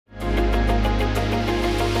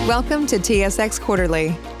Welcome to TSX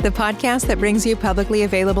Quarterly, the podcast that brings you publicly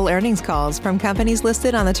available earnings calls from companies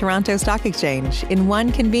listed on the Toronto Stock Exchange in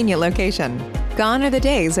one convenient location. Gone are the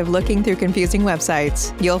days of looking through confusing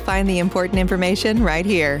websites. You'll find the important information right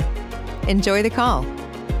here. Enjoy the call.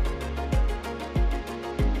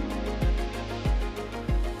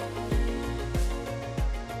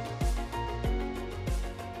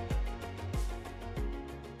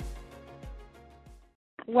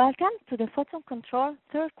 Welcome to the Photon Control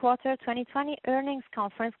third quarter 2020 earnings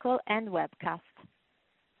conference call and webcast.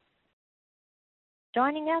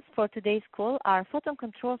 Joining us for today's call are Photon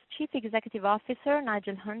Control's Chief Executive Officer,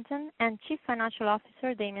 Nigel Hunton, and Chief Financial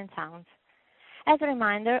Officer, Damien Towns. As a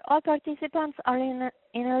reminder, all participants are in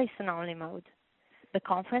a listen-only mode. The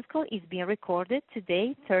conference call is being recorded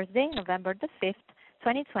today, Thursday, November the 5th,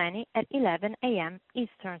 2020, at 11 a.m.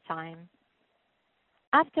 Eastern Time.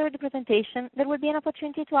 After the presentation, there will be an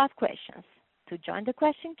opportunity to ask questions. To join the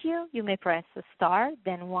question queue, you may press star,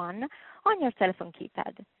 then 1 on your telephone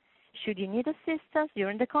keypad. Should you need assistance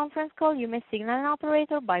during the conference call, you may signal an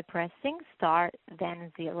operator by pressing star,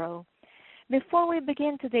 then 0. Before we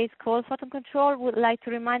begin today's call, Photon Control would like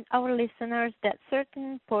to remind our listeners that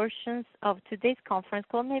certain portions of today's conference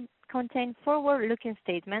call may contain forward-looking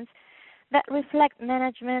statements that reflect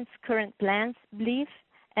management's current plans, beliefs,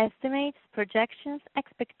 estimates, projections,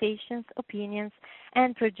 expectations, opinions,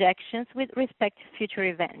 and projections with respect to future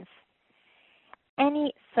events.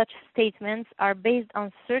 Any such statements are based on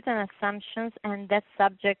certain assumptions and that's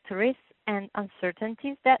subject to risks and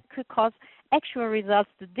uncertainties that could cause actual results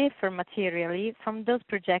to differ materially from those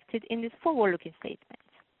projected in these forward-looking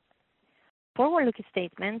statements. Forward-looking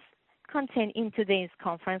statements contained in today's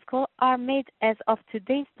conference call are made as of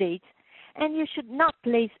today's date, and you should not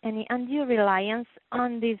place any undue reliance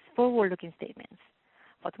on these forward-looking statements.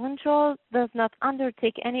 Photon Control does not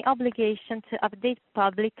undertake any obligation to update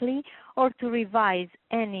publicly or to revise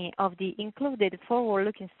any of the included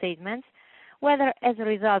forward-looking statements, whether as a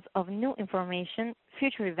result of new information,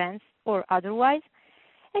 future events, or otherwise,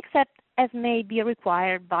 except as may be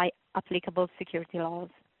required by applicable security laws.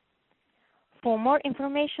 For more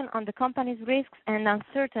information on the company's risks and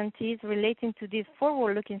uncertainties relating to these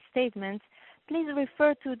forward-looking statements, please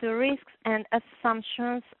refer to the risks and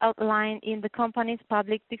assumptions outlined in the company's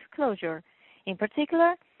public disclosure. In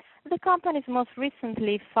particular, the company's most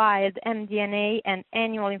recently filed MD&A and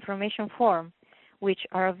annual information form, which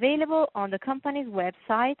are available on the company's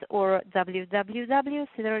website or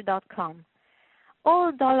www.sedar.com.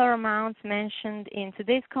 All dollar amounts mentioned in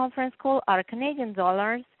today's conference call are Canadian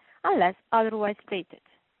dollars, unless otherwise stated.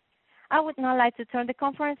 I would now like to turn the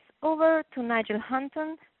conference over to Nigel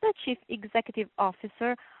Hunton, the Chief Executive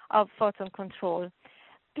Officer of Photon Control.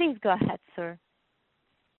 Please go ahead, sir.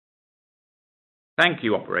 Thank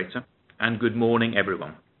you, Operator, and good morning,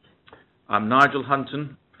 everyone. I'm Nigel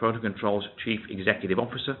Hunton, Photon Control's Chief Executive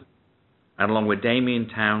Officer, and along with Damien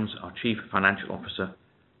Towns, our Chief Financial Officer,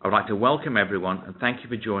 I would like to welcome everyone and thank you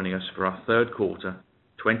for joining us for our third quarter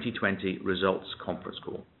 2020 results conference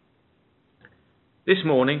call. This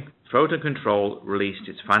morning, Photon Control released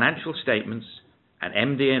its financial statements and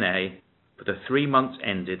MD&A for the 3 months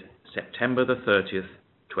ended September the 30th,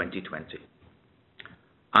 2020.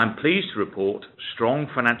 I'm pleased to report strong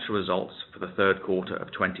financial results for the third quarter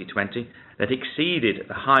of 2020 that exceeded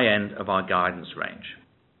the high end of our guidance range.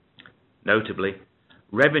 Notably,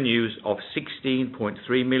 revenues of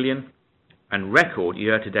 $16.3 million and record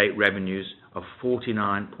year-to-date revenues of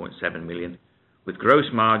 $49.7 million, with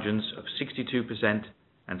gross margins of 62%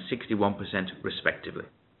 and 61% respectively.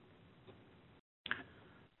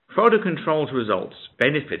 Photon Control's results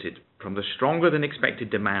benefited from the stronger than expected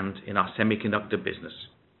demand in our semiconductor business,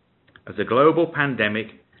 as the global pandemic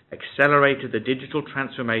accelerated the digital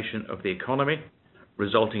transformation of the economy,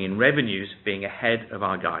 resulting in revenues being ahead of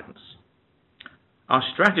our guidance. Our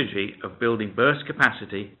strategy of building burst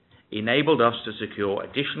capacity enabled us to secure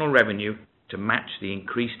additional revenue to match the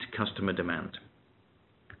increased customer demand.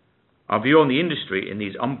 Our view on the industry in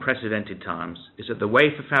these unprecedented times is that the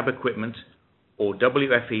wafer fab equipment, or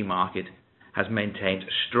WFE market, has maintained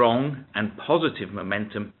strong and positive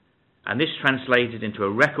momentum, and this translated into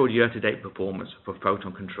a record year-to-date performance for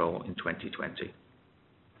Photon Control in 2020.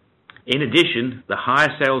 In addition, the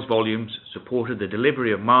higher sales volumes supported the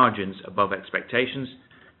delivery of margins above expectations,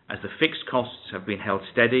 as the fixed costs have been held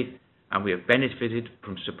steady and we have benefited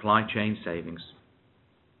from supply chain savings.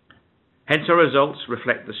 Hence, our results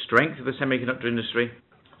reflect the strength of the semiconductor industry,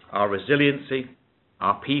 our resiliency,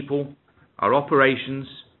 our people, our operations,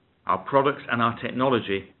 our products, and our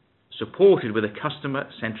technology, supported with a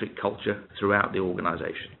customer-centric culture throughout the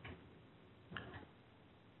organization.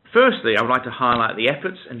 Firstly, I would like to highlight the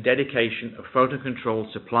efforts and dedication of Photon Control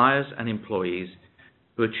suppliers and employees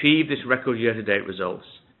who achieved this record year-to-date results,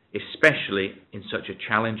 especially in such a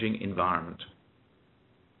challenging environment.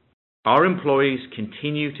 Our employees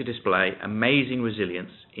continue to display amazing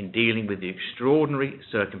resilience in dealing with the extraordinary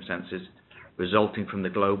circumstances resulting from the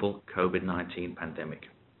global COVID-19 pandemic.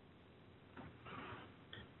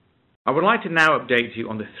 I would like to now update you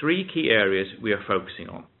on the 3 key areas we are focusing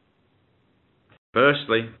on.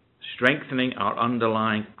 Firstly, strengthening our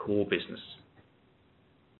underlying core business.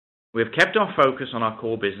 We have kept our focus on our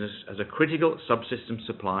core business as a critical subsystem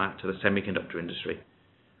supplier to the semiconductor industry,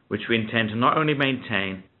 which we intend to not only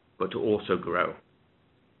maintain, but to also grow.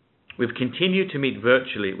 We've continued to meet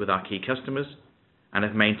virtually with our key customers and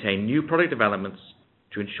have maintained new product developments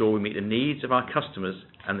to ensure we meet the needs of our customers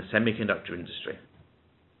and the semiconductor industry.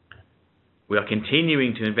 We are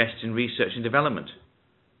continuing to invest in research and development,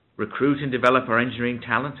 recruit and develop our engineering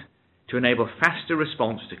talent to enable faster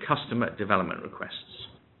response to customer development requests.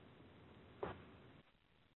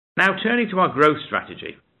 Now turning to our growth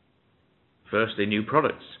strategy. Firstly, new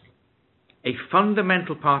products. A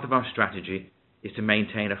fundamental part of our strategy is to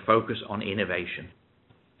maintain a focus on innovation.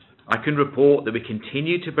 I can report that we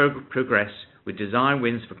continue to progress with design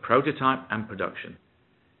wins for prototype and production.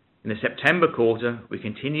 In the September quarter, we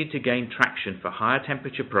continued to gain traction for higher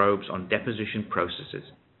temperature probes on deposition processes,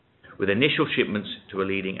 with initial shipments to a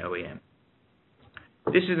leading OEM.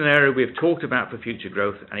 This is an area we have talked about for future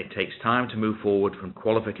growth, and it takes time to move forward from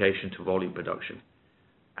qualification to volume production.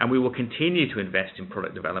 And we will continue to invest in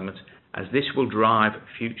product development as this will drive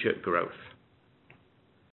future growth.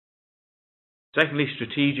 Secondly,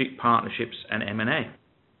 strategic partnerships and M&A.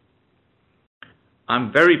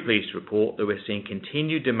 I'm very pleased to report that we're seeing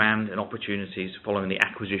continued demand and opportunities following the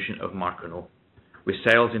acquisition of Micronor, with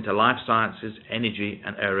sales into life sciences, energy,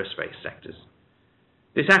 and aerospace sectors.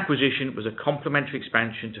 This acquisition was a complementary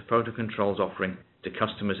expansion to Photon Control's offering to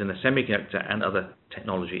customers in the semiconductor and other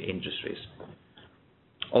technology industries.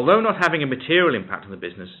 Although not having a material impact on the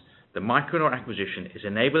business, the Micronor acquisition is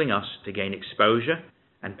enabling us to gain exposure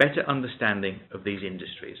and better understanding of these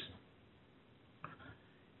industries.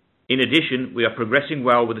 In addition, we are progressing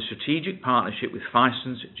well with a strategic partnership with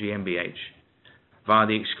Phison's GmbH via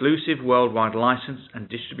the exclusive worldwide license and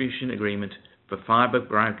distribution agreement for fiber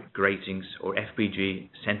gratings, or FPG,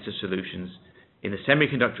 sensor solutions in the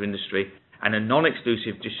semiconductor industry, and a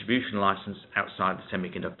non-exclusive distribution license outside the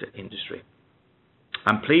semiconductor industry.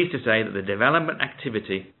 I'm pleased to say that the development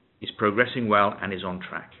activity is progressing well and is on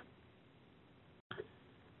track.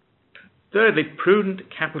 Thirdly, prudent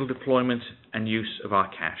capital deployment and use of our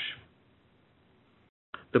cash.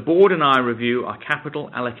 The board and I review our capital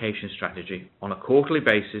allocation strategy on a quarterly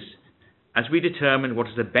basis as we determine what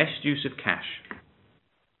is the best use of cash.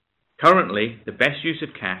 Currently, the best use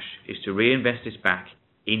of cash is to reinvest this back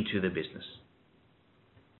into the business.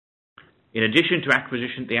 In addition to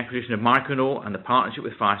the acquisition of Micronor and the partnership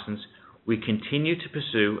with Phison's, we continue to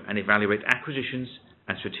pursue and evaluate acquisitions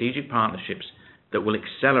and strategic partnerships that will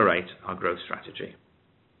accelerate our growth strategy.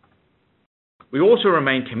 We also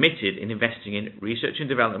remain committed in investing in research and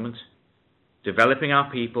development, developing our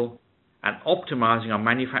people, and optimizing our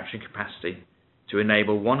manufacturing capacity to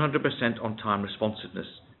enable 100% on-time responsiveness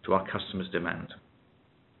to our customers' demand.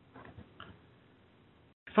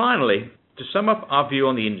 Finally, to sum up our view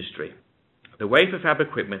on the industry, the wafer fab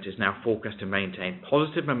equipment is now forecast to maintain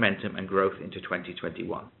positive momentum and growth into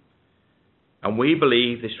 2021. And we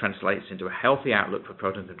believe this translates into a healthy outlook for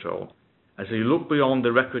Photon Control as we look beyond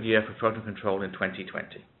the record year for Photon Control in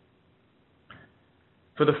 2020.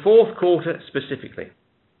 For the fourth quarter specifically,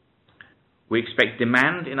 we expect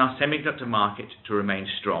demand in our semiconductor market to remain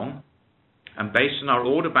strong, and based on our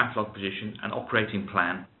order backlog position and operating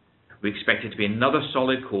plan, we expect it to be another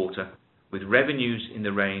solid quarter with revenues in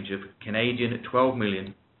the range of 12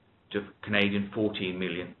 million to 14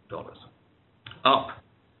 million dollars, up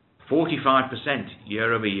 45%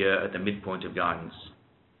 year over year at the midpoint of guidance.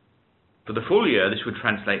 For the full year, this would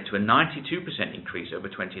translate to a 92% increase over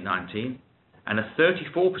 2019 and a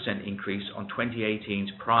 34% increase on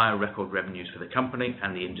 2018's prior record revenues for the company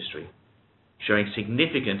and the industry, showing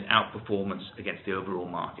significant outperformance against the overall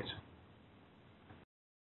market.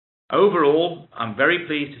 Overall, I'm very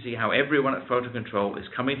pleased to see how everyone at Photon Control is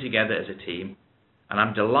coming together as a team, and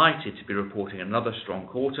I'm delighted to be reporting another strong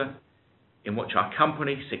quarter in which our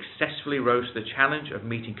company successfully rose to the challenge of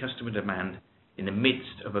meeting customer demand in the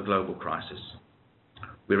midst of a global crisis.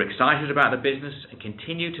 We're excited about the business and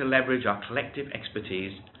continue to leverage our collective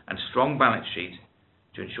expertise and strong balance sheet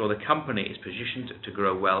to ensure the company is positioned to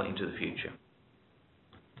grow well into the future.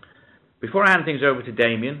 Before I hand things over to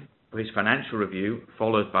Damien, for his financial review,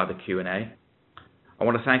 followed by the Q&A. I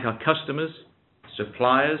want to thank our customers,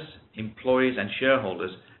 suppliers, employees, and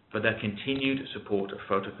shareholders for their continued support of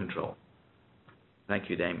Photon Control. Thank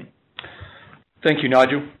you, Damien. Thank you,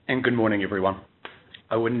 Nigel, and good morning, everyone.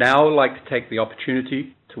 I would now like to take the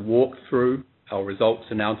opportunity to walk through our results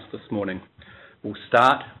announced this morning. We'll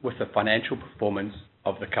start with the financial performance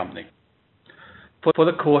of the company. For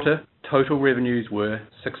the quarter, total revenues were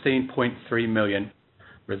 $16.3 million,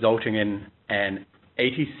 resulting in an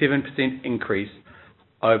 87% increase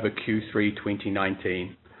over Q3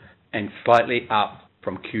 2019 and slightly up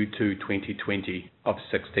from Q2 2020 of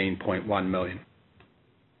 $16.1 million.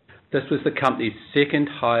 This was the company's second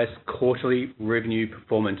highest quarterly revenue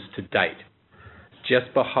performance to date,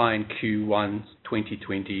 just behind Q1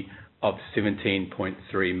 2020 of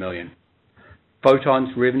 $17.3 million.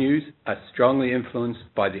 Photon's revenues are strongly influenced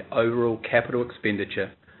by the overall capital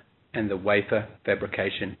expenditure and the wafer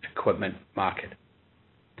fabrication equipment market.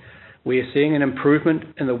 We are seeing an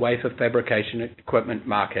improvement in the wafer fabrication equipment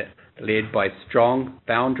market led by strong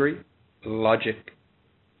foundry, logic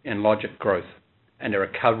growth and a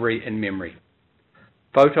recovery in memory.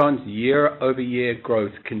 Photon's year-over-year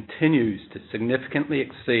growth continues to significantly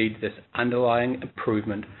exceed this underlying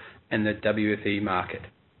improvement in the WFE market.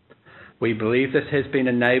 We believe this has been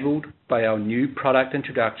enabled by our new product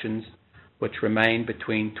introductions, which remain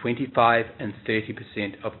between 25 and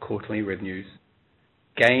 30% of quarterly revenues,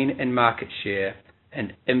 gain in market share,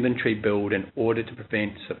 and inventory build in order to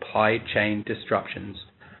prevent supply chain disruptions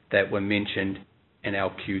that were mentioned in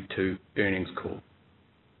our Q2 earnings call.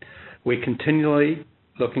 We're continually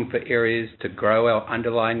looking for areas to grow our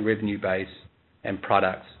underlying revenue base and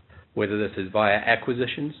products, whether this is via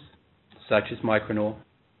acquisitions, such as Micronor,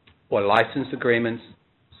 or license agreements,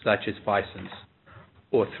 such as Physense,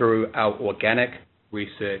 or through our organic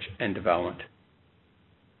research and development.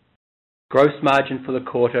 Gross margin for the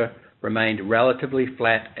quarter remained relatively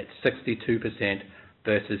flat at 62%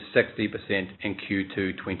 versus 60% in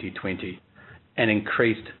Q2 2020 and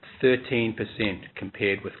increased 13%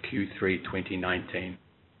 compared with Q3 2019.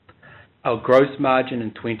 Our gross margin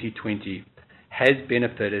in 2020 has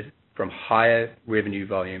benefited from higher revenue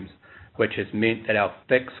volumes, which has meant that our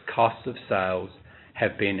fixed costs of sales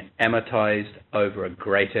have been amortized over a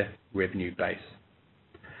greater revenue base.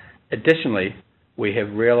 Additionally, we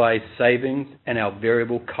have realized savings in our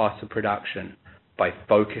variable costs of production by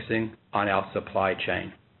focusing on our supply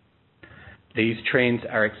chain. These trends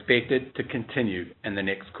are expected to continue in the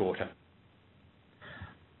next quarter.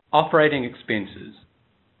 Operating expenses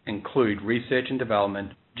include research and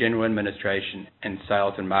development, general administration, and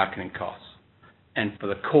sales and marketing costs, and for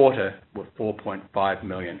the quarter were $4.5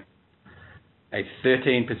 million, a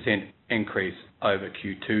 13% increase over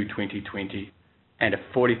Q2 2020 and a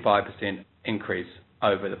 45% increase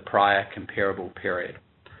over the prior comparable period.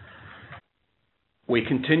 We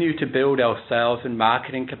continue to build our sales and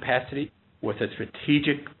marketing capacity with a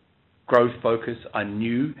strategic growth focus on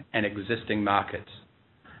new and existing markets.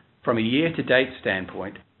 From a year-to-date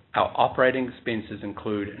standpoint, our operating expenses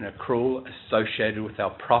include an accrual associated with our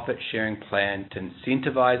profit-sharing plan to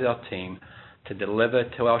incentivize our team to deliver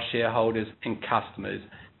to our shareholders and customers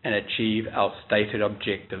and achieve our stated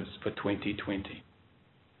objectives for 2020.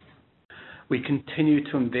 We continue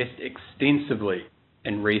to invest extensively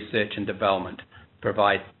in research and development,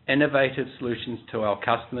 provide innovative solutions to our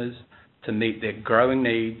customers to meet their growing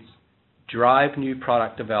needs, drive new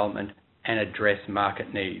product development, and address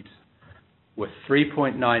market needs. With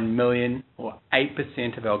 $3.9 million, or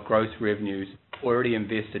 8% of our gross revenues, already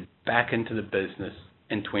invested back into the business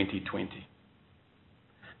in 2020.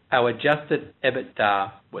 Our adjusted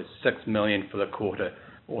EBITDA was $6 million for the quarter,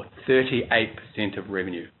 or 38% of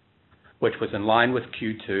revenue, which was in line with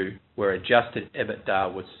Q2, where adjusted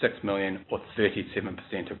EBITDA was $6 million, or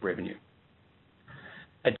 37% of revenue.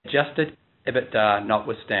 Adjusted EBITDA,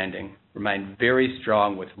 notwithstanding, remained very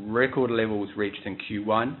strong with record levels reached in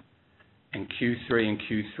Q1 and Q3 and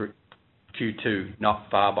Q2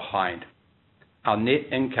 not far behind. Our net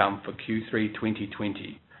income for Q3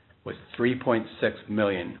 2020 was $3.6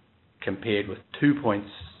 million compared with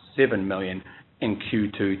 $2.7 million in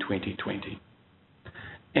Q2 2020.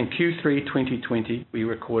 In Q3 2020, we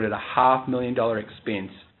recorded a $500,000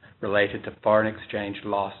 expense related to foreign exchange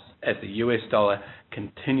loss as the US dollar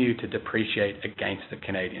continued to depreciate against the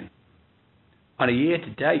Canadian. On a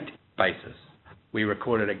year-to-date basis, we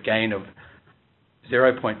recorded a gain of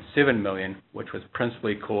 $0.7 million, which was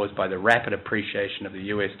principally caused by the rapid appreciation of the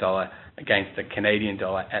US dollar against the Canadian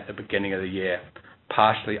dollar at the beginning of the year,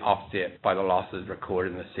 partially offset by the losses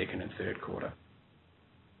recorded in the second and third quarter.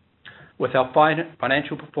 With our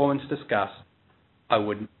financial performance discussed, I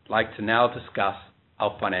would like to now discuss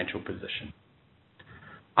our financial position.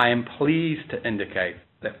 I am pleased to indicate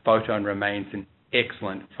that Photon remains in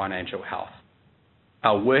excellent financial health.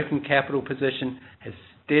 Our working capital position has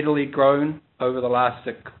steadily grown over the last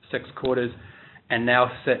six quarters and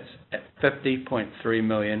now sits at $50.3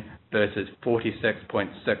 million versus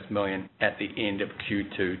 $46.6 million at the end of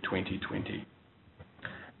Q2 2020.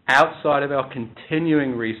 Outside of our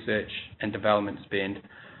continuing research and development spend,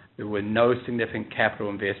 there were no significant capital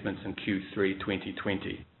investments in Q3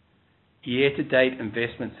 2020. Year-to-date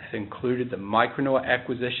investments have included the Micronaut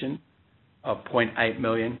acquisition of $0.8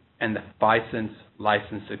 million and the Phison's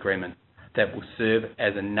license agreement that will serve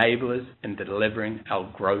as enablers in delivering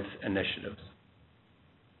our growth initiatives.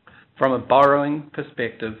 From a borrowing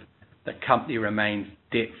perspective, the company remains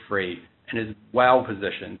debt-free and is well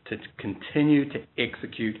positioned to continue to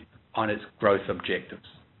execute on its growth objectives.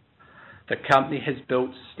 The company has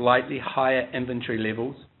built slightly higher inventory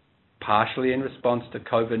levels, partially in response to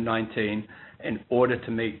COVID-19, in order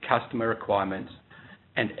to meet customer requirements,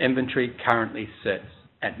 and inventory currently sits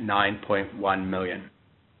at $9.1 million.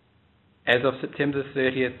 As of September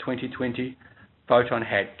 30th, 2020, Photon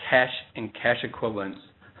had cash and cash equivalents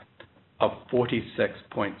of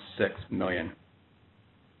 $46.6 million.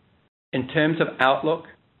 In terms of outlook,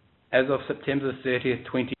 as of September 30th,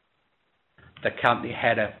 2020, the company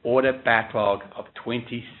had an order backlog of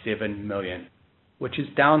 $27 million, which is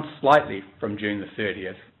down slightly from June the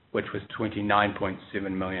 30th, which was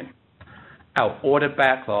 $29.7 million. Our order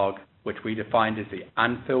backlog, which we defined as the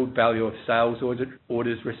unfilled value of sales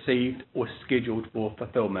orders received or scheduled for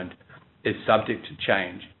fulfillment, is subject to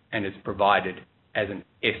change and is provided as an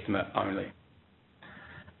estimate only.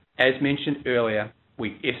 As mentioned earlier,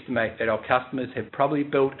 we estimate that our customers have probably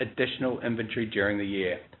built additional inventory during the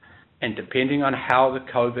year, and depending on how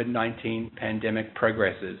the COVID-19 pandemic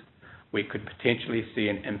progresses, we could potentially see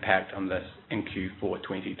an impact on this in Q4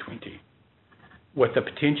 2020. With the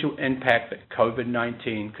potential impact that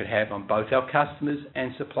COVID-19 could have on both our customers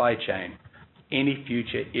and supply chain, any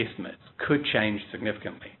future estimates could change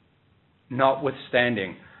significantly.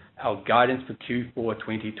 Notwithstanding, our guidance for Q4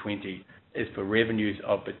 2020 is for revenues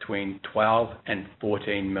of between 12 and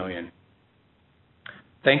 14 million.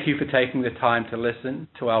 Thank you for taking the time to listen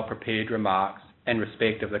to our prepared remarks in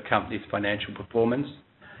respect of the company's financial performance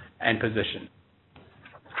and position.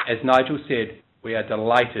 As Nigel said, we are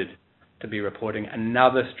delighted to be reporting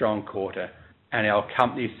another strong quarter and our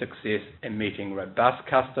company's success in meeting robust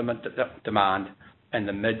customer demand in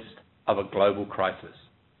the midst of a global crisis.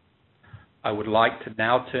 I would like to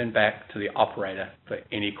now turn back to the operator for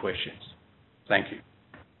any questions. Thank you.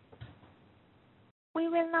 We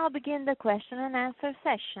will now begin the question and answer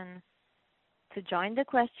session. To join the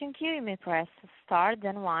question queue, you may press star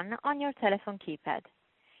then 1 on your telephone keypad.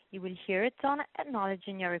 You will hear a tone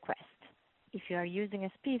acknowledging your request. If you are using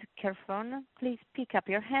a speakerphone, please pick up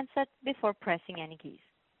your handset before pressing any keys.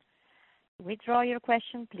 To withdraw your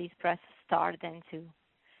question, please press star then 2.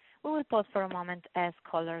 We will pause for a moment as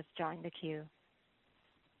callers join the queue.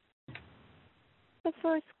 The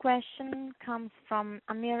first question comes from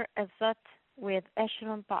Amir Azat with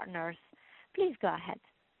Echelon Partners. Please go ahead.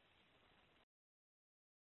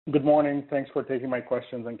 Good morning. Thanks for taking my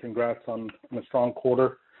questions and congrats on a strong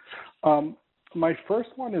quarter. My first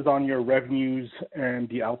one is on your revenues and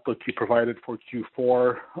the outlook you provided for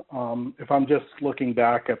Q4. If I'm just looking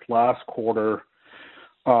back at last quarter,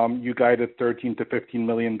 you guided $13 to $15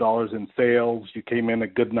 million in sales. You came in a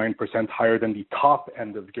good 9% higher than the top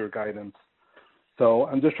end of your guidance. So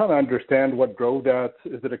I'm just trying to understand what drove that.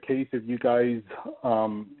 Is it a case of you guys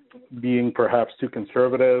being perhaps too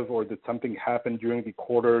conservative, or did something happen during the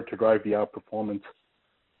quarter to drive the outperformance?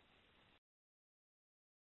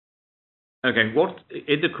 Okay,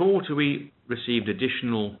 in the quarter we received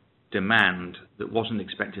additional demand that wasn't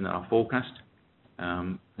expected in our forecast.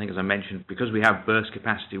 I think, as I mentioned, because we have burst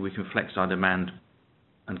capacity, we can flex our demand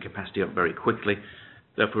and capacity up very quickly.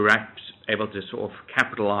 Therefore, we're able to sort of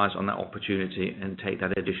capitalize on that opportunity and take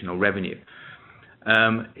that additional revenue.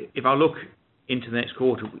 If I look into the next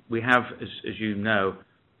quarter, we have, as you know,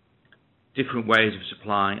 different ways of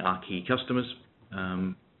supplying our key customers,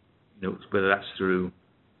 whether that's through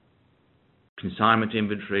consignment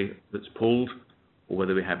inventory that's pulled or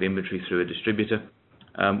whether we have inventory through a distributor.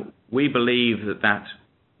 We believe that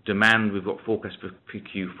demand we've got forecast for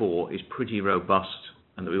Q4 is pretty robust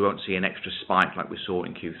and that we won't see an extra spike like we saw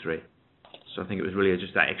in Q3. So I think it was really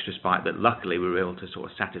just that extra spike that luckily we were able to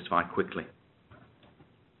sort of satisfy quickly.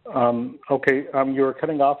 Okay, you were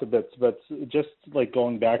cutting off a bit, but just like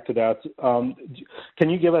going back to that, can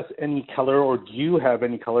you give us any color, or do you have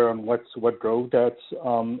any color on what drove that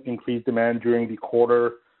increased demand during the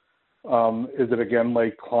quarter? Is it again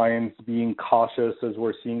like clients being cautious as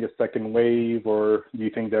we're seeing a second wave, or do you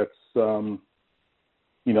think that's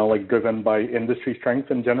like driven by industry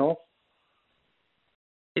strength in general?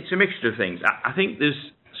 It's a mixture of things. I think there's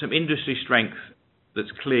some industry strength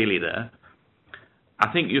that's clearly there.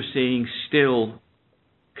 I think you're seeing still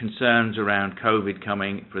concerns around COVID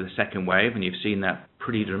coming for the second wave, and you've seen that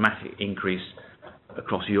pretty dramatic increase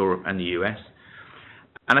across Europe and the US.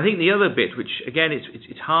 And I think the other bit, which again,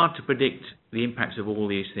 it's hard to predict the impacts of all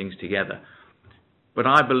these things together, but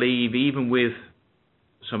I believe even with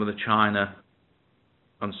some of the China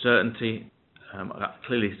uncertainty,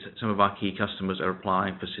 clearly some of our key customers are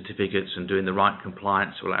applying for certificates and doing the right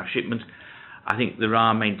compliance to allow shipment. I think there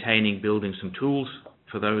are building some tools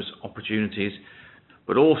for those opportunities,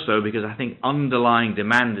 but also because I think underlying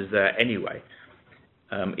demand is there anyway.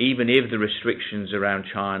 Even if the restrictions around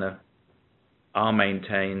China are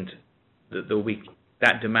maintained,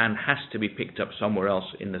 that demand has to be picked up somewhere else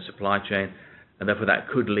in the supply chain, and therefore that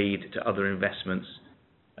could lead to other investments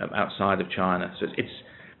outside of China. So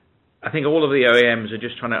I think all of the OEMs are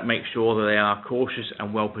just trying to make sure that they are cautious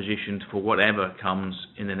and well positioned for whatever comes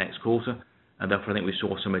in the next quarter, and therefore I think we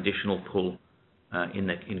saw some additional pull in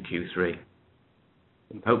Q3.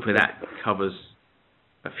 Hopefully that covers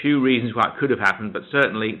a few reasons why it could have happened, but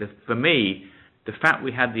certainly for me, the fact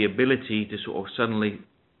we had the ability to sort of suddenly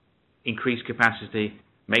increase capacity,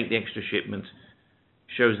 make the extra shipment,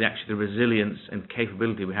 shows actually the resilience and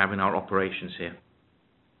capability we have in our operations here.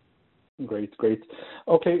 Great.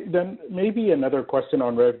 Okay, then maybe another question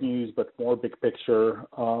on revenues, but more big picture.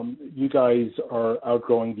 You guys are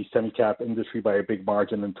outgrowing the semi-cap industry by a big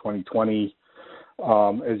margin in 2020.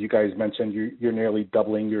 As you guys mentioned, you're nearly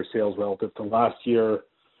doubling your sales relative to last year.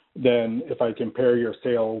 Then if I compare your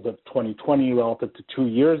sales of 2020 relative to 2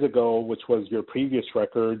 years ago, which was your previous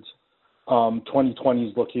records, 2020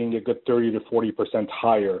 is looking a good 30 to 40%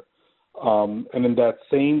 higher. And in that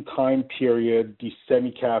same time period, the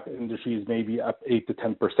semi-cap industry is maybe up 8 to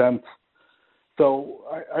 10%. So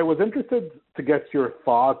I was interested to get your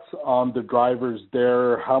thoughts on the drivers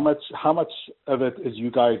there. How much of it is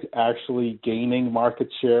you guys actually gaining market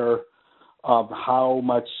share? How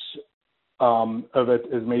much of it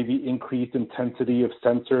is maybe increased intensity of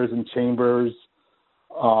sensors and chambers?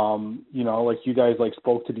 Like you guys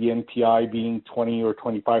spoke to the NPI being 20 or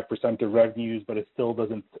 25% of revenues, but it still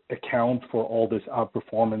doesn't account for all this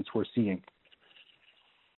outperformance we're seeing.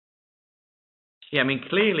 Yeah, I mean,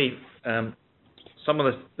 clearly, some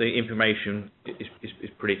of the information is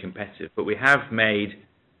pretty competitive, but we have made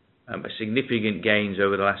a significant gains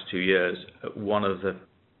over the last 2 years at one of the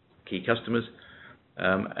key customers,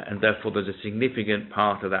 and therefore there's a significant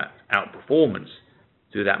part of that outperformance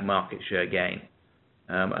through that market share gain.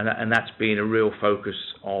 And that's been a real focus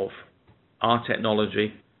of our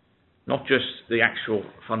technology, not just the actual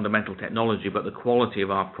fundamental technology, but the quality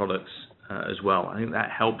of our products as well. I think that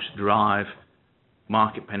helps drive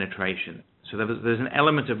market penetration. So there's an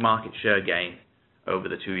element of market share gain over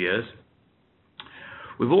the 2 years.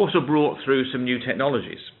 We've also brought through some new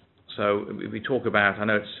technologies. So we talk about,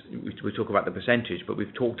 we talk about the percentage, but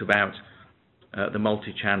we've talked about the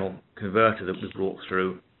multi-channel converter that we brought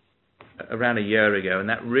through around a year ago, and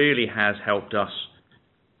that really has helped us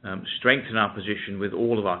strengthen our position with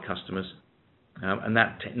all of our customers, and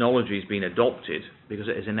that technology has been adopted because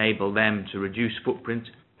it has enabled them to reduce footprint,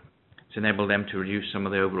 it's enabled them to reduce some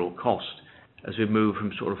of the overall cost as we move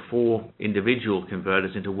from sort of 4 individual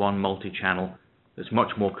converters into one multi-channel that's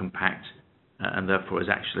much more compact, and therefore has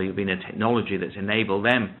actually been a technology that's enabled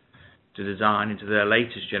them to design into their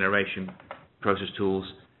latest generation process tools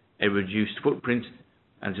a reduced footprint,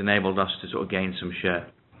 and it's enabled us to sort of gain some share.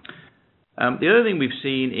 The other thing we've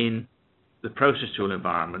seen in the process tool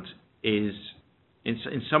environment is in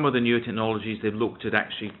some of the newer technologies, they've looked at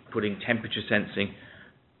actually putting temperature sensing,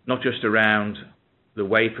 not just around the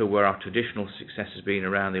wafer where our traditional success has been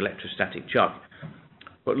around the electrostatic chuck,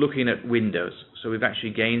 but looking at windows. So we've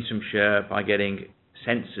actually gained some share by getting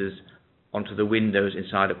sensors onto the windows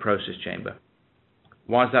inside a process chamber.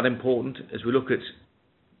 Why is that important? As we look at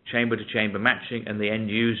chamber-to-chamber matching and the end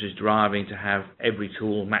users driving to have every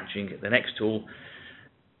tool matching the next tool,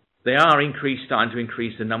 they are starting to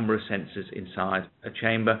increase the number of sensors inside a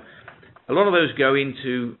chamber. A lot of those go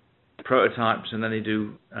into prototypes, and then they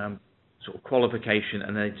do sort of qualification,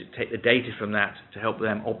 and then they take the data from that to help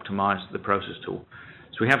them optimize the process tool.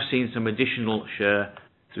 So we have seen some additional share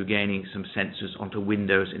through gaining some sensors onto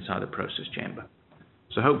windows inside the process chamber.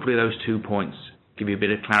 So hopefully those 2 points give you a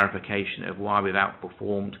bit of clarification of why we've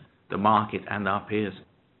outperformed the market and our peers.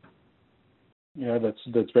 Yeah,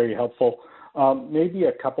 that's very helpful. Maybe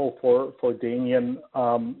a couple for Damien.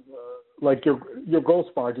 like your gross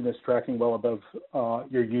margin is tracking well above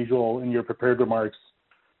your usual in your prepared remarks.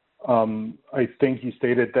 I think you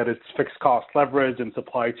stated that it's fixed cost leverage and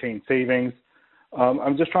supply chain savings.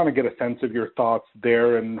 I'm just trying to get a sense of your thoughts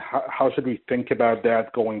there and how should we think about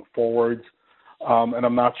that going forward. And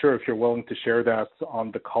I'm not sure if you're willing to share that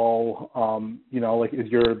on the call. Like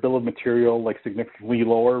is your bill of material like significantly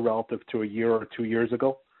lower relative to a year or 2 years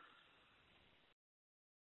ago?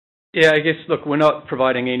 Yeah, I guess, look, we're not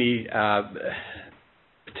providing any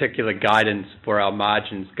particular guidance for our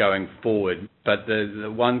margins going forward, but the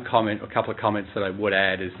one comment, a couple of comments that I would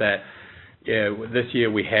add is that this year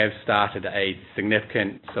we have started a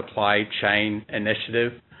significant supply chain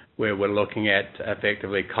initiative where we're looking at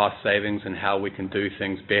effectively cost savings and how we can do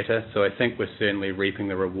things better. So I think we're certainly reaping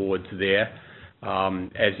the rewards there.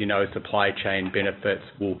 As you know, supply chain benefits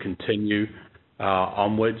will continue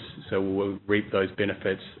onwards, so we'll reap those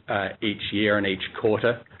benefits each year and each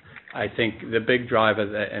quarter. I think the big driver,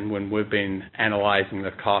 and when we've been analysing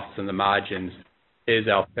the costs and the margins, is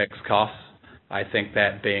our fixed costs. I think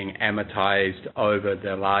that being amortised over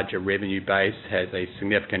the larger revenue base has a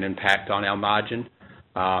significant impact on our margin.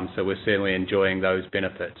 So we're certainly enjoying those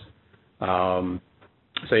benefits.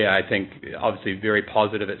 So yeah, I think obviously very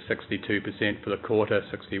positive at 62% for the quarter,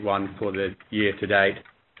 61% for the year to date.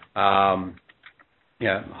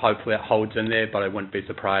 Yeah, hopefully it holds in there, but I wouldn't be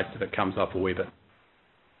surprised if it comes up a wee bit.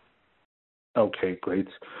 Okay, great.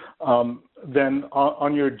 Then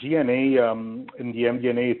on your G&A, in the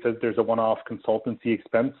MD&A, it says there's a one-off consultancy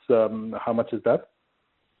expense. How much is that?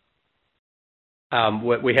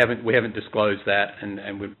 We haven't disclosed that,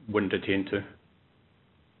 and we wouldn't intend to.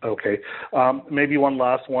 Okay. Maybe one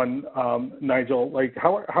last one, Nigel. Like,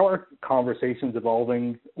 how are conversations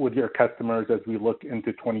evolving with your customers as we look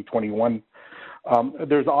into 2021?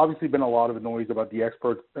 There's obviously been a lot of noise about the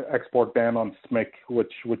export ban on SMIC,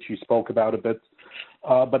 which you spoke about a bit,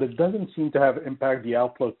 but it doesn't seem to have impacted the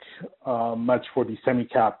outlook much for the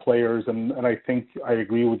semi-cap players, and I think I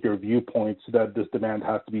agree with your viewpoints that this demand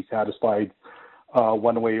has to be satisfied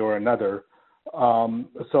one way or another.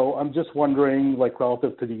 So I'm just wondering, like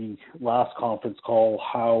relative to the last conference call,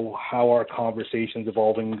 how are conversations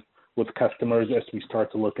evolving with customers as we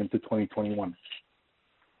start to look into 2021?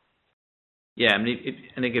 Yeah, I mean,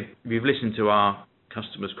 if we've listened to our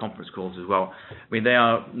customers' conference calls as well. I mean, they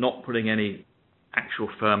are not putting any actual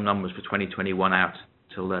firm numbers for 2021 out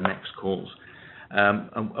till their next calls.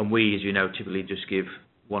 And we, as you know, typically just give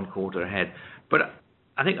 1 quarter ahead. But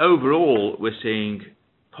I think overall we're seeing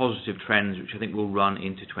positive trends, which I think will run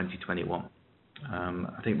into 2021.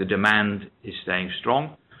 I think the demand is staying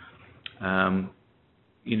strong.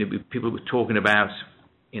 People were talking about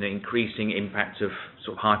increasing impact of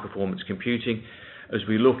sort of high-performance computing. As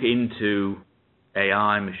we look into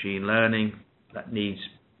AI, machine learning, that needs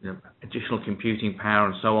additional computing power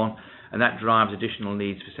and so on, and that drives additional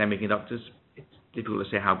needs for semiconductors. It's difficult to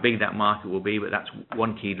say how big that market will be, but that's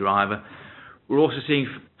one key driver. We're also seeing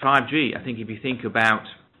 5G. I think if you think about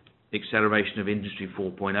the acceleration of Industry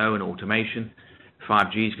 4.0 and automation,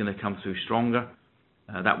 5G is going to come through stronger.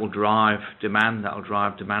 That will drive demand, that will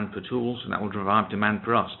drive demand for tools, and that will drive demand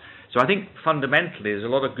for us. So I think fundamentally there's a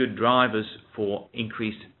lot of good drivers for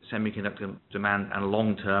increased semiconductor demand and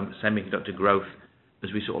long-term semiconductor growth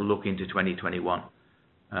as we sort of look into 2021.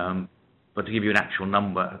 But to give you an actual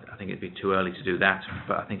number, I think it'd be too early to do that,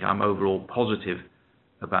 but I think I'm overall positive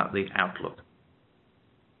about the outlook.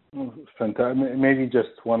 Fantastic. Maybe just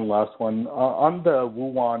one last one. On the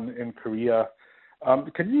Wuhan in Korea,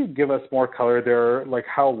 can you give us more color there? Like,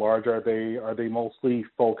 how large are they? Are they mostly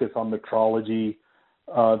focused on metrology?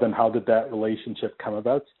 Then how did that relationship come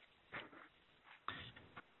about?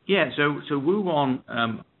 Yeah, so Wuhan,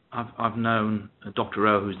 I've known Dr.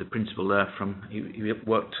 O, who's the principal there he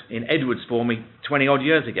worked in Edwards for me 20 odd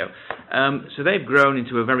years ago. So they've grown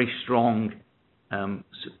into a very strong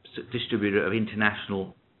distributor of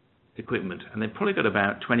international equipment, and they've probably got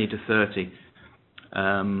about 20 to 30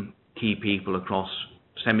 key people across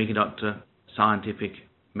semiconductor, scientific,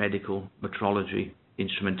 medical, metrology,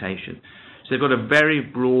 instrumentation. So they've got a very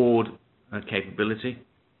broad capability,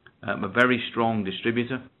 a very strong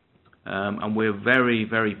distributor, and we're very,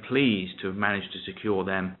 very pleased to have managed to secure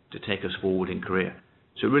them to take us forward in Korea.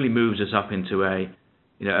 So it really moves us up into a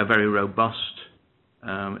very robust,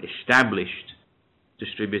 established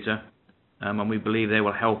distributor, and we believe they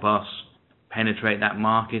will help us penetrate that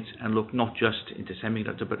market and look not just into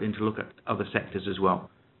semiconductor, but into look at other sectors as well.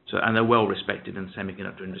 So, and they're well respected in the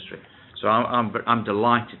semiconductor industry. So I'm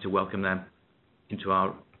delighted to welcome them into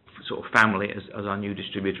our sort of family as our new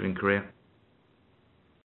distributor in Korea.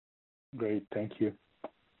 Great, thank you.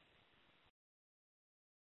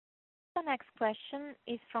 The next question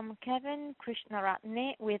is from Kevin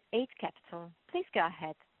Krishnaratne with 8 Capital. Please go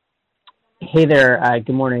ahead. Hey there.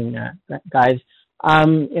 Good morning, guys.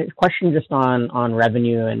 Question just on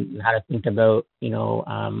revenue and how to think about,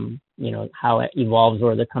 how it evolves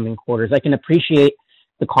over the coming quarters. I can appreciate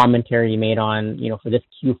the commentary you made on, for this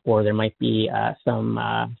Q4, there might be some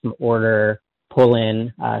order pull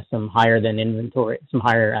in, some higher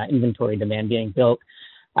inventory demand being built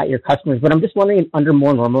at your customers. But I'm just wondering, under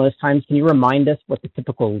more normalized times, can you remind us what the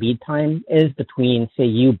typical lead time is between, say,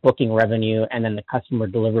 you booking revenue and then the customer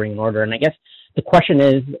delivering an order? And I guess the question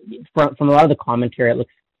is, from a lot of the commentary, it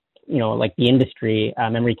looks, like the industry,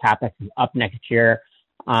 memory capex is up next year.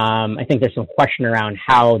 I think there's some question around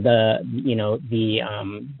how the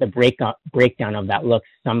breakdown of that looks.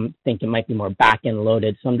 Some think it might be more back-end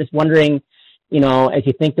loaded. So I'm just wondering, as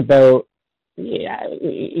you think about,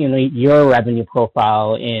 your revenue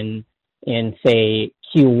profile in say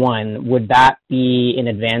Q1, would that be in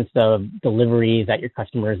advance of deliveries at your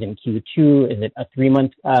customers in Q2? Is it a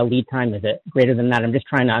 3-month lead time? Is it greater than that? I'm just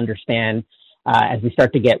trying to understand as we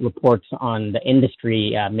start to get reports on the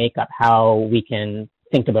industry makeup, how we can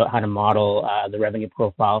think about how to model the revenue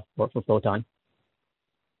profile for Photon.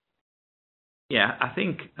 Yeah, I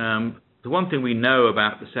think the one thing we know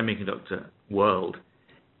about the semiconductor world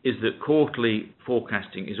is that quarterly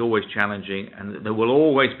forecasting is always challenging, and there will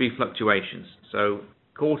always be fluctuations. So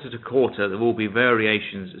quarter to quarter, there will be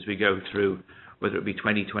variations as we go through, whether it be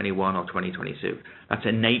 2021 or 2022. That's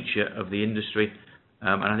a nature of the industry,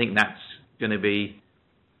 and I think that's going to be,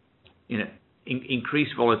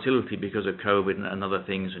 increased volatility because of COVID and other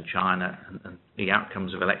things in China and the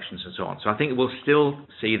outcomes of elections and so on. So I think we'll still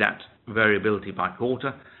see that variability by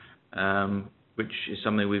quarter, which is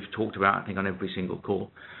something we've talked about, I think, on every single call.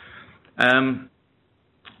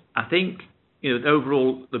 I think,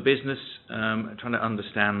 overall, the business, trying to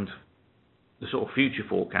understand the sort of future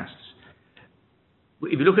forecasts.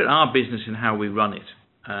 If you look at our business and how we run it,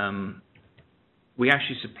 we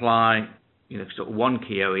actually supply, sort of one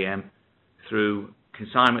key OEM through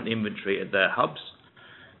consignment inventory at their hubs.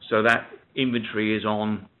 So that inventory is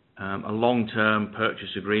on a long-term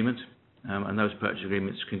purchase agreement, and those purchase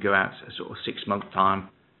agreements can go out a sort of 6-month time.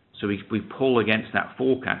 So we pull against that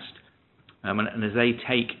forecast, and as they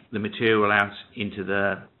take the material out into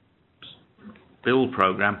the build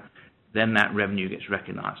program, then that revenue gets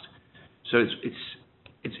recognized. So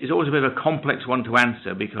it's always a bit of a complex one to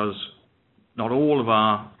answer, because not all of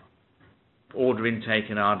our order intake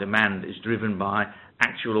and our demand is driven by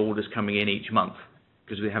actual orders coming in each month,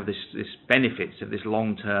 because we have this benefits of this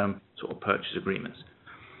long-term sort of purchase agreements.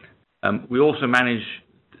 We also manage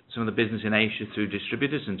some of the business in Asia through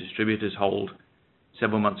distributors, and distributors hold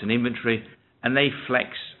several months in inventory, and they flex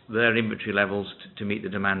their inventory levels to meet the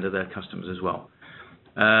demand of their customers as well.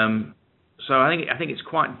 So I think it's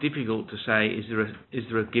quite difficult to say, is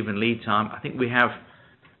there a given lead time? I think we have,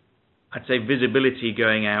 I'd say, visibility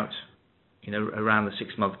going out, around the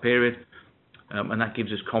 6-month period, and that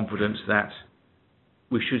gives us confidence that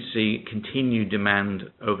we should see continued demand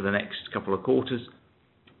over the next couple of quarters.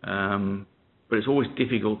 But it's always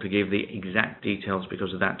difficult to give the exact details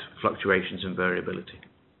because of that fluctuations and variability.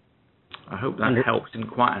 I hope that helps. Didn't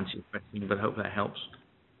quite answer your question, but I hope that helps.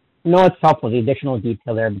 No, it's helpful. The additional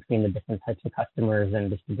detail there between the different types of customers and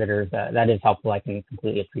distributors, that is helpful. I can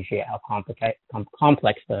completely appreciate how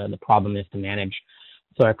complex the problem is to manage.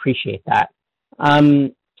 So I appreciate that.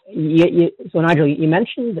 So Nigel, you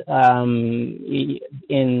mentioned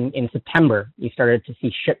in September you started to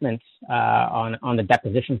see shipments on the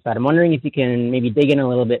deposition side. I'm wondering if you can maybe dig in a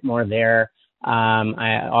little bit more there.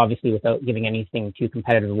 Obviously, without giving anything too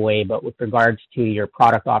competitive away, but with regards to your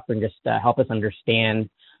product offering, just help us understand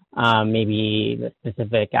maybe the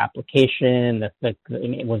specific application.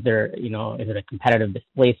 Was there, is it a competitive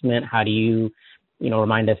displacement? How do you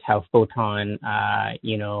remind us how Photon,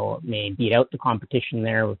 may beat out the competition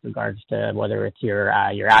there with regards to whether it's your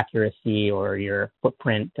accuracy or your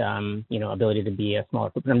footprint, ability to be a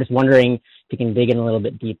smaller footprint. I'm just wondering if you can dig in a little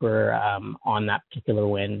bit deeper on that particular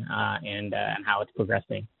win and how it's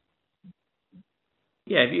progressing.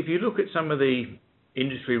 Yeah, if you look at some of the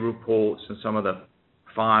industry reports and some of the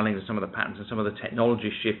filings and some of the patents and some of the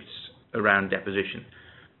technology shifts around deposition,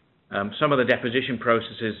 some of the deposition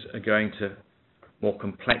processes are going to more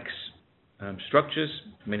complex structures.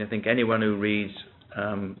 I mean, I think anyone who reads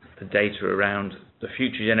the data around the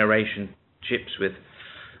future generation chips with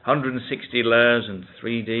 160 layers and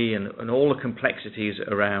 3D and all the complexities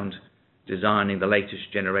around designing the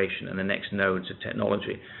latest generation and the next nodes of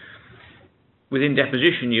technology. Within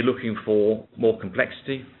deposition, you're looking for more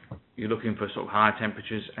complexity, you're looking for sort of higher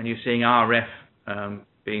temperatures, and you're seeing RF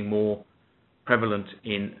being more prevalent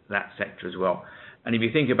in that sector as well. And if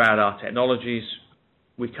you think about our technologies,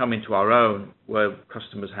 we come into our own where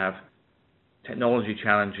customers have technology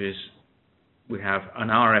challenges, we have an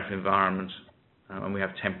RF environment, and we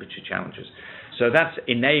have temperature challenges. So that's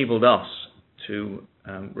enabled us to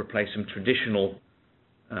replace some traditional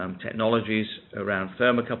technologies around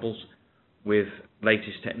thermocouples with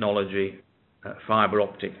latest technology, fiber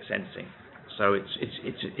optic sensing. So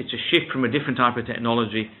it's a shift from a different type of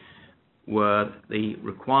technology where the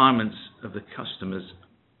requirements of the customers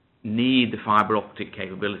need the fiber optic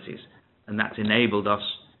capabilities, and that's enabled us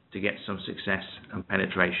to get some success and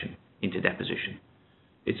penetration into deposition.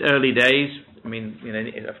 It's early days. I mean,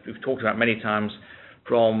 we've talked about many times,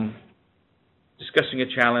 from discussing a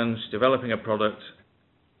challenge, developing a product,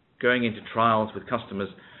 going into trials with customers.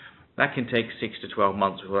 That can take 6 to 12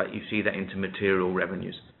 months before you see that into material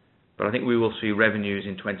revenues. But I think we will see revenues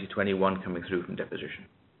in 2021 coming through from deposition.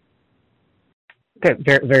 Okay,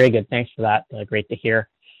 very, very good. Thanks for that. Great to hear.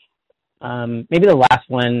 Maybe the last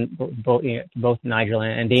one, both Nigel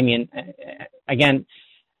and Damien. Again,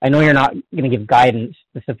 I know you're not going to give guidance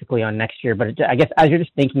specifically on next year, but I guess as you're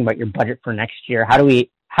just thinking about your budget for next year, how do we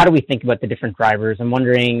think about the different drivers? I'm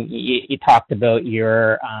wondering. You talked about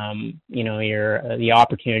your the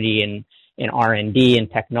opportunity in R&D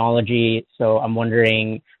and technology. So I'm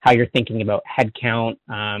wondering how you're thinking about headcount.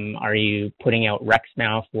 Are you putting out recs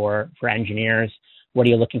now for engineers? What are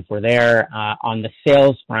you looking for there? On the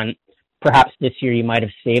sales front, perhaps this year you might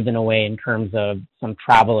have saved in a way in terms of some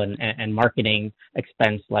travel and marketing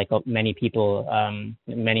expense, like many people,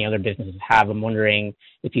 many other businesses have. I'm wondering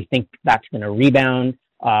if you think that's going to rebound,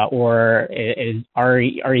 or are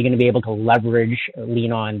you going to be able to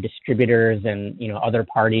lean on distributors and other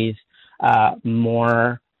parties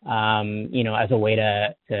more, as a way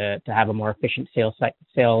to have a more efficient sales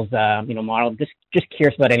model. Just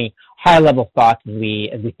curious about any high level thoughts as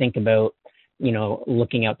we think about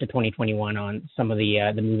looking out to 2021 on some of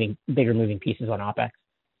the bigger moving pieces on OPEX.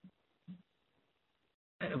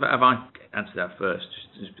 If I answer that first,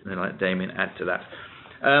 then let Damien add to that.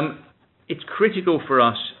 It's critical for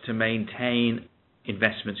us to maintain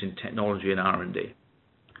investments in technology and R&D.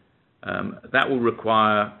 That will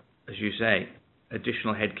require, as you say,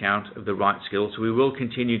 additional headcount of the right skills. So we will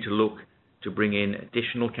continue to look to bring in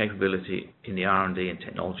additional capability in the R&D and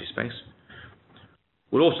technology space.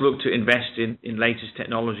 We'll also look to invest in latest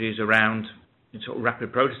technologies around sort of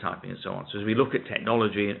rapid prototyping and so on. So as we look at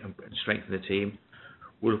technology and strengthen the team,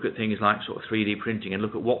 we'll look at things like sort of 3D printing and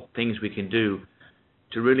look at what things we can do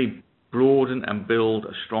to really broaden and build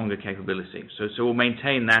a stronger capability. So we'll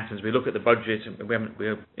maintain that as we look at the budget.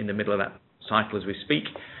 We're in the middle of that cycle as we speak.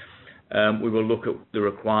 We will look at the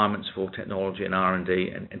requirements for technology and R&D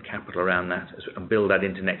and capital around that and build that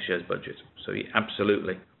into next year's budget. So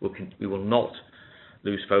absolutely, we will not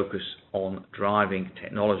lose focus on driving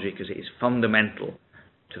technology because it is fundamental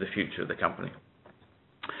to the future of the company.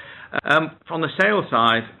 From the sales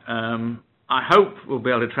side, I hope we'll be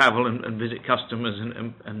able to travel and visit customers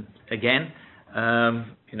and again,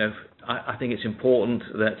 I think it's important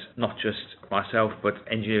that not just myself but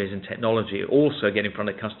engineers and technology also get in front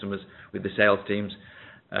of customers with the sales teams.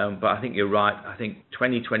 But I think you're right. I think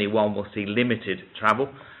 2021 will see limited travel,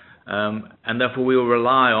 and therefore we will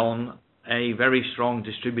rely on a very strong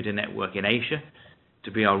distributor network in Asia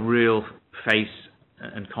to be our real face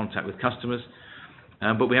and contact with customers.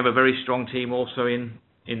 But we have a very strong team also in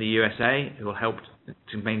the USA who will help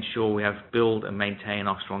to make sure we build and maintain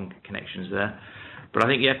our strong connections there. But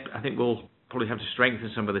I think we'll probably have to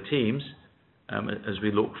strengthen some of the teams as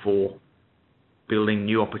we look for building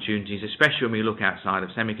new opportunities, especially when we look outside of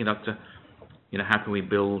semiconductor. How can we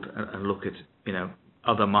build and look at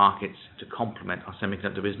other markets to complement our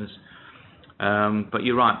semiconductor business? But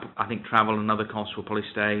you're right. I think travel and other costs will probably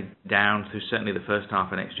stay down through certainly the first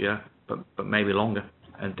half of next year, but maybe longer.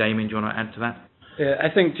 And Damien, do you want to add to that? Yeah,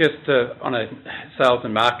 I think just on a sales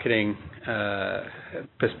and marketing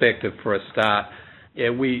perspective for a start,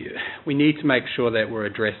 we need to make sure that we're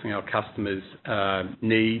addressing our customers'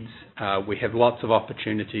 needs. We have lots of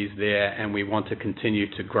opportunities there, and we want to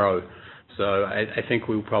continue to grow. So I think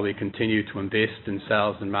we'll probably continue to invest in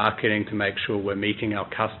sales and marketing to make sure we're meeting our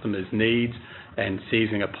customers' needs and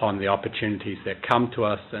seizing upon the opportunities that come to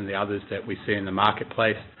us and the others that we see in the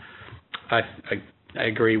marketplace. I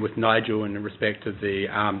agree with Nigel in respect of the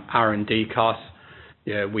R&D costs.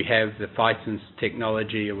 We have the Photon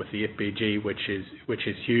technology with the FBG, which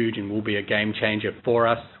is huge and will be a game changer for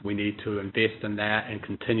us. We need to invest in that and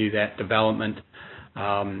continue that development.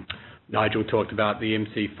 Nigel talked about the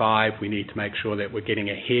MC5. We need to make sure that we're getting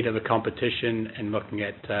ahead of the competition and looking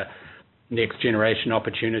at next generation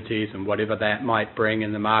opportunities and whatever that might bring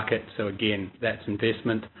in the market. So again, that's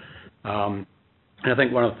investment. And I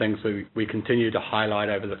think one of the things we continue to highlight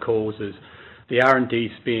over the calls is the R&D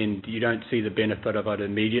spend. You don't see the benefit of it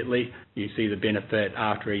immediately. You see the benefit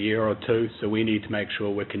after a year or two. So we need to make sure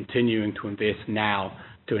we're continuing to invest now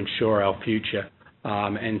to ensure our future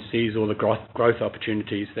and seize all the growth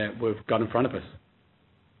opportunities that we've got in front of us.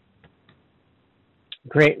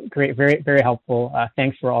 Great, very, very helpful.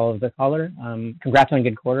 Thanks for all of the color. Congrats on a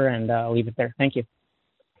good quarter, and I'll leave it there. Thank you.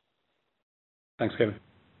 Thanks, Kevin.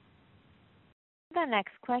 The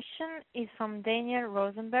next question is from Daniel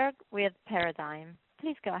Rosenberg with Paradigm.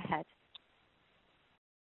 Please go ahead.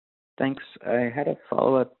 Thanks. I had a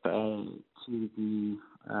follow-up to the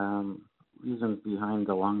reasons behind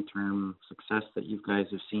the long-term success that you guys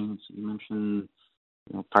have seen. So you mentioned,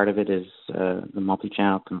 part of it is the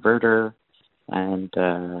multi-channel converter and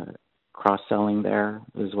cross-selling there,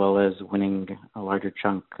 as well as winning a larger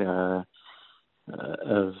chunk of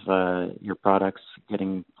your products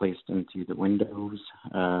getting placed into the windows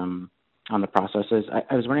on the processes.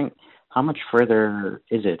 I was wondering, how much further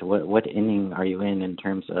is it? What inning are you in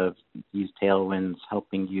terms of these tailwinds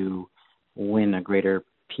helping you win a greater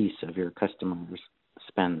piece of your customers'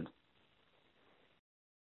 spend?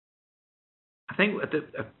 I think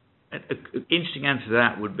an interesting answer to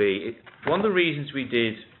that would be, one of the reasons we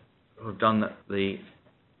have done the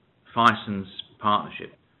Phison's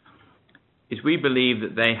partnership is we believe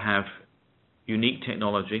that they have unique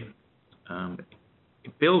technology.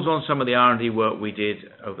 It builds on some of the R&D work we did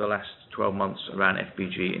over the last 12 months around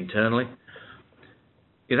FPG internally.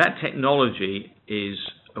 That technology is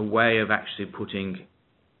a way of actually putting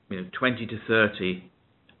 20 to 30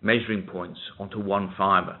 measuring points onto one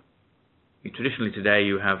fiber. Traditionally today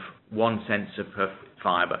you have one sensor per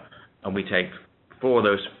fiber, and we take 4 of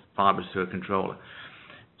those fibers through a controller.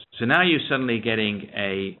 So now you're suddenly getting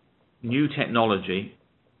a new technology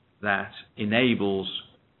that enables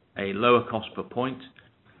a lower cost per point,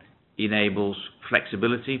 enables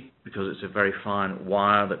flexibility because it's a very fine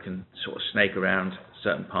wire that can sort of snake around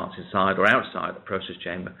certain parts inside or outside the process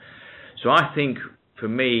chamber. So I think for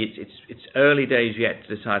me it's early days yet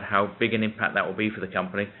to decide how big an impact that will be for the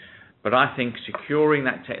company, but I think securing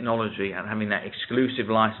that technology and having that exclusive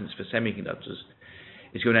license for semiconductors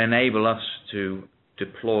is going to enable us to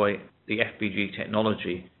deploy the FPG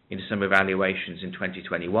technology into some evaluations in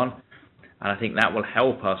 2021, and I think that will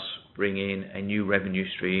help us bring in a new revenue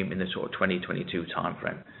stream in the sort of 2022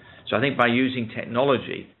 timeframe. So I think by using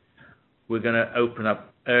technology, we're going to open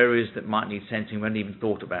up areas that might need sensing we haven't even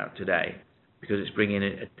thought about today, because it's bringing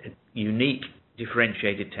a unique,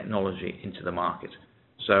 differentiated technology into the market.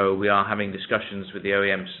 So we are having discussions with the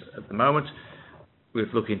OEMs at the moment. We're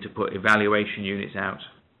looking to put evaluation units out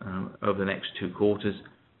over the next 2 quarters,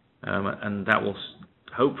 and that will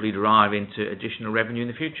hopefully drive into additional revenue in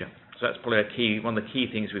the future. So that's probably one of the key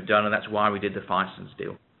things we've done, and that's why we did the Phison's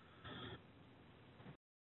deal.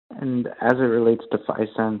 And as it relates to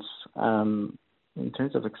Phison's, in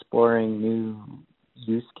terms of exploring new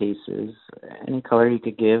use cases, any color you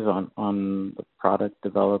could give on the product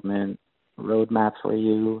development roadmap for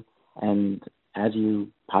you, and as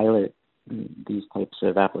you pilot these types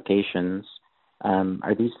of applications,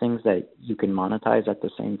 are these things that you can monetize at the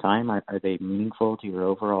same time? Are they meaningful to your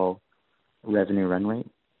overall revenue run rate?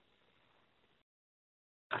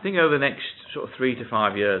 I think over the next sort of 3 to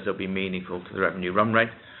 5 years, they'll be meaningful to the revenue run rate.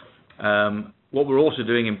 What we're also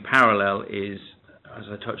doing in parallel is, as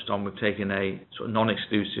I touched on, we've taken a sort of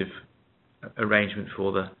non-exclusive arrangement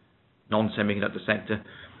for the non-semiconductor sector,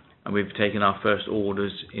 and we've taken our first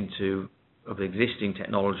orders of the existing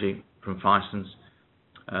technology from Phison's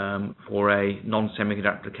for a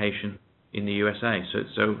non-semiconductor application in the USA.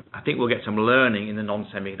 So I think we'll get some learning in the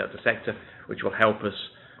non-semiconductor sector, which will help us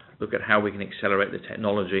look at how we can accelerate the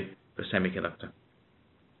technology for semiconductor.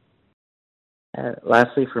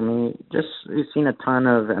 Lastly, for me, we've seen a ton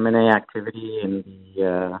of M&A activity in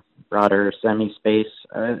the broader semi space.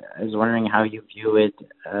 I was wondering how you view it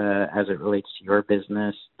as it relates to your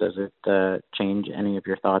business. Does it change any of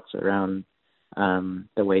your thoughts around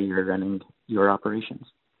the way you're running your operations?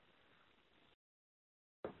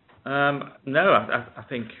 No, I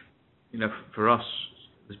think for us,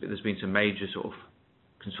 there's been some major sort of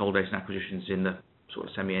consolidation acquisitions in the sort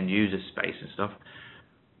of semi end user space and stuff,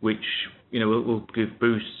 which will give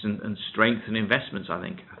boosts and strength and investments. I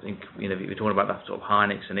think if you're talking about that sort of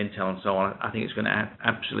Hynix and Intel and so on, I think it's going to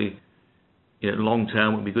absolutely long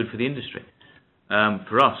term will be good for the industry.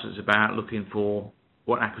 For us, it's about looking for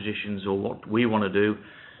what acquisitions or what we want to do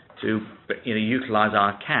to utilize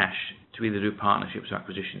our cash to either do partnerships or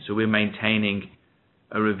acquisitions. So we're maintaining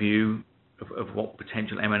a review of what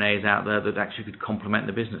potential M&A is out there that actually could complement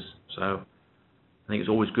the business. So I think it's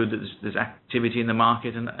always good that there's activity in the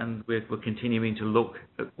market, and we're continuing to look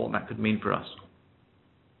at what that could mean for us.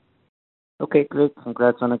 Okay, great.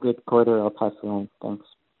 Congrats on a good quarter. I'll pass it on. Thanks.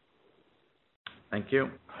 Thank you.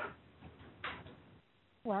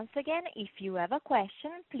 Once again, if you have a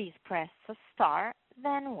question, please press star,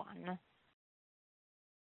 then 1.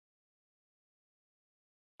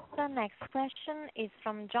 The next question is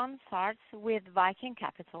from John Sartz with Viking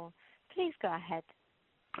Capital. Please go ahead.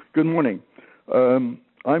 Good morning.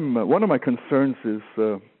 One of my concerns is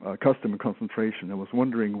customer concentration. I was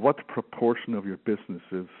wondering what proportion of your business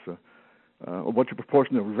is, or what your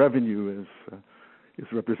proportion of revenue is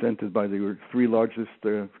represented by your 3 largest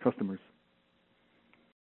customers.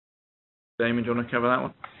 Damon, do you want to cover that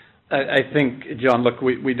one? I think, John, look,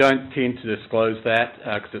 we don't tend to disclose that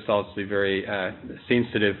because it's obviously very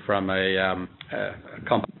sensitive from a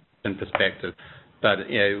competition perspective. But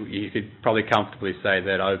you could probably comfortably say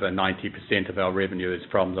that over 90% of our revenue is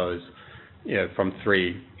from those, from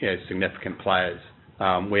 3 significant players.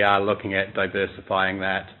 We are looking at diversifying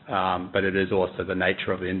that, but it is also the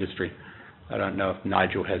nature of the industry. I don't know if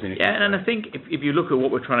Nigel has anything. Yeah, and I think if you look at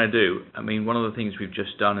what we're trying to do, I mean, one of the things we've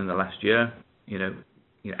just done in the last year,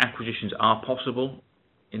 acquisitions are possible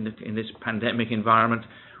in this pandemic environment.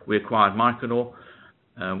 We acquired Myconor.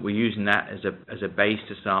 We're using that as a base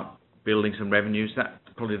to start building some revenues. That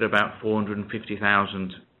probably did about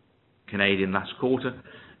 450,000 Canadian last quarter.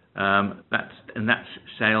 That's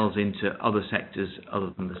sales into other sectors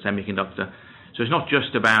other than the semiconductor. So it's not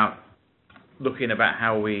just about looking about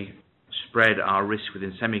how we spread our risk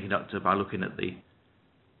within semiconductor by looking at the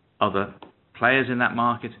other players in that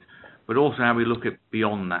market, but also how we look at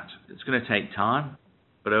beyond that. It's going to take time,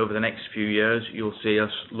 but over the next few years, you'll see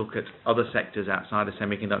us look at other sectors outside of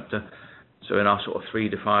semiconductor. So in our sort of 3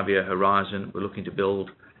 to 5 year horizon, we're looking to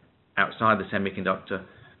build outside the semiconductor,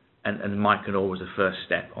 and Myconor was the first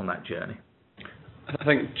step on that journey. I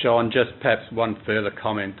think, John, just perhaps one further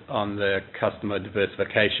comment on the customer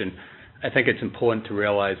diversification. I think it's important to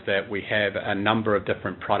realize that we have a number of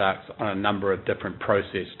different products on a number of different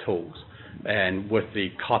process tools. And with the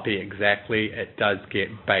copy exactly, it does get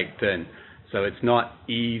baked in. So it's not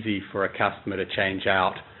easy for a customer to change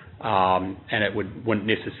out, and it wouldn't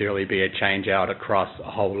necessarily be a change out across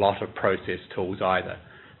a whole lot of process tools either.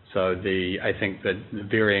 So I think the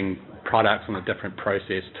varying products on the different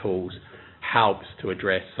process tools helps to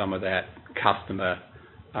address some of that customer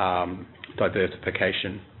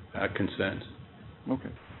diversification concerns. Okay.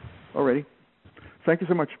 All righty. Thank you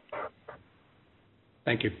so much.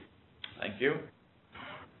 Thank you. Thank you.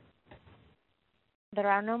 There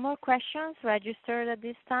are no more questions registered at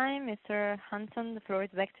this time. Mr. Hunton, the floor is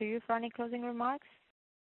back to you for any closing remarks.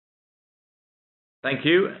 Thank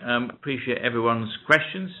you. Appreciate everyone's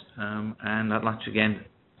questions. And I'd like to again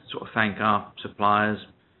sort of thank our suppliers,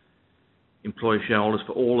 employee shareholders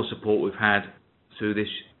for all the support we've had through this,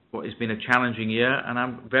 what has been a challenging year, and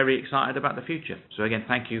I'm very excited about the future. So again,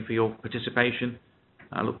 thank you for your participation.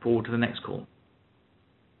 I look forward to the next call.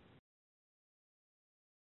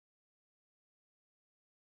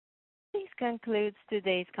 This concludes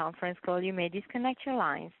today's conference call. You may disconnect your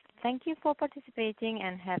lines. Thank you for participating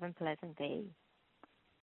and have a pleasant day.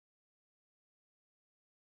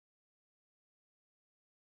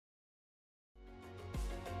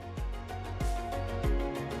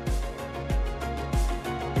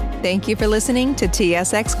 Thank you for listening to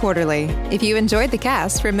TSX Quarterly. If you enjoyed the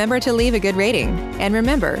cast, remember to leave a good rating. And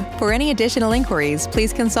remember, for any additional inquiries,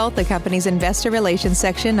 please consult the company's investor relations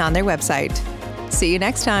section on their website. See you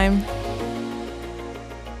next time.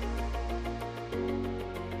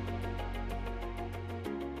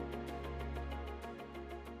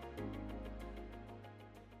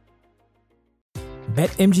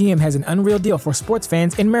 BetMGM has an unreal deal for sports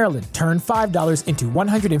fans in Maryland. Turn $5 into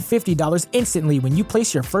 $150 instantly when you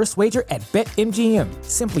place your first wager at BetMGM.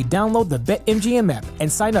 Simply download the BetMGM app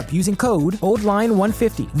and sign up using code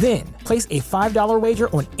OldLine150. Then, place a $5 wager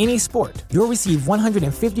on any sport. You'll receive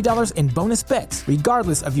 $150 in bonus bets,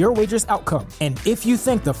 regardless of your wager's outcome. And if you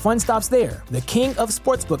think the fun stops there, the king of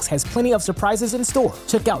sportsbooks has plenty of surprises in store.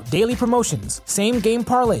 Check out daily promotions, same-game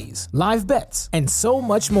parlays, live bets, and so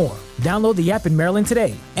much more. Download the app in Maryland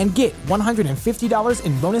today and get $150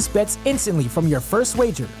 in bonus bets instantly from your first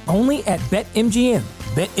wager. Only at BetMGM.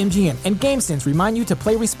 BetMGM and GameSense remind you to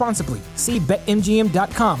play responsibly. See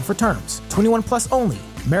BetMGM.com for terms. 21 plus only.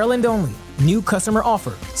 Maryland only. New customer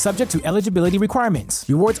offer. Subject to eligibility requirements.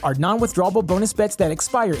 Rewards are non-withdrawable bonus bets that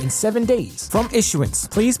expire in 7 days. From issuance,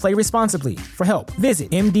 please play responsibly. For help, visit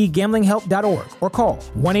mdgamblinghelp.org or call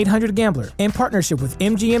 1-800-GAMBLER in partnership with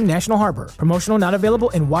MGM National Harbor. Promotional not available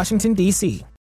in Washington, D.C.